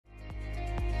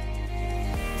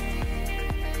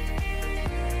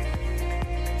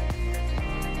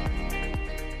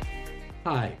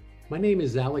Hi, my name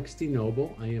is Alex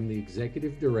DeNoble. I am the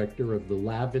Executive Director of the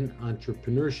Lavin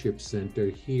Entrepreneurship Center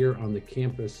here on the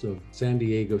campus of San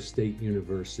Diego State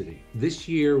University. This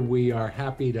year, we are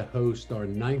happy to host our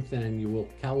 9th annual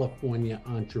California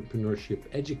Entrepreneurship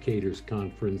Educators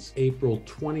Conference, April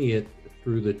 20th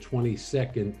through the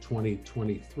 22nd,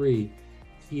 2023,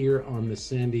 here on the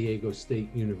San Diego State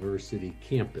University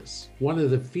campus. One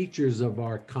of the features of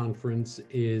our conference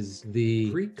is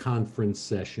the pre-conference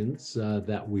sessions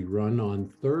that we run on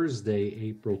Thursday,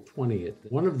 April 20th.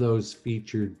 One of those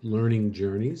featured learning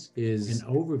journeys is an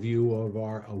overview of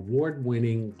our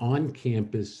award-winning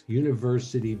on-campus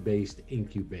university-based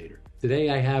incubator.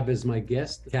 Today I have as my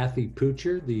guest Cathy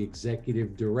Pucher, the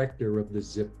Executive Director of the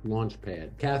ZIP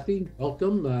Launchpad. Cathy,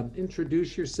 welcome.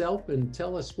 Introduce yourself and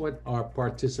tell us what our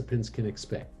participants can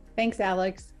expect. Thanks,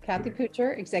 Alex. Cathy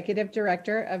Pucher, Executive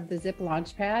Director of the ZIP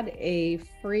Launchpad, a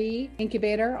free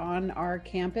incubator on our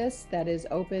campus that is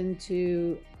open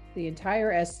to the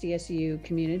entire SDSU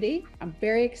community. I'm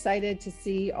very excited to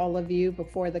see all of you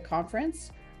before the conference.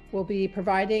 We'll be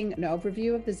providing an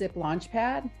overview of the ZIP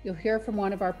Launchpad. You'll hear from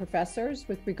one of our professors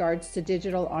with regards to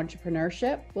digital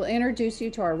entrepreneurship. We'll introduce you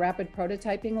to our rapid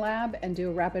prototyping lab and do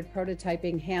a rapid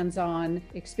prototyping hands-on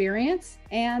experience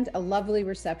and a lovely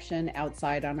reception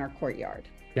outside on our courtyard.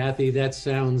 Cathy, that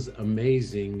sounds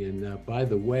amazing. And by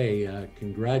the way,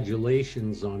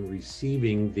 congratulations on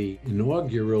receiving the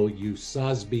inaugural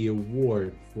USASB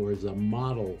Award for the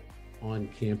model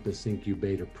on-campus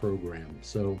incubator program.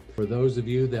 So for those of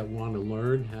you that want to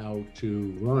learn how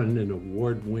to run an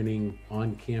award-winning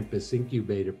on-campus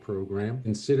incubator program,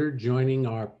 consider joining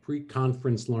our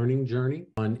pre-conference learning journey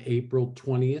on April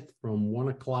 20th from 1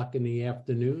 o'clock in the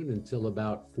afternoon until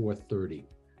about 4:30.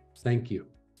 Thank you.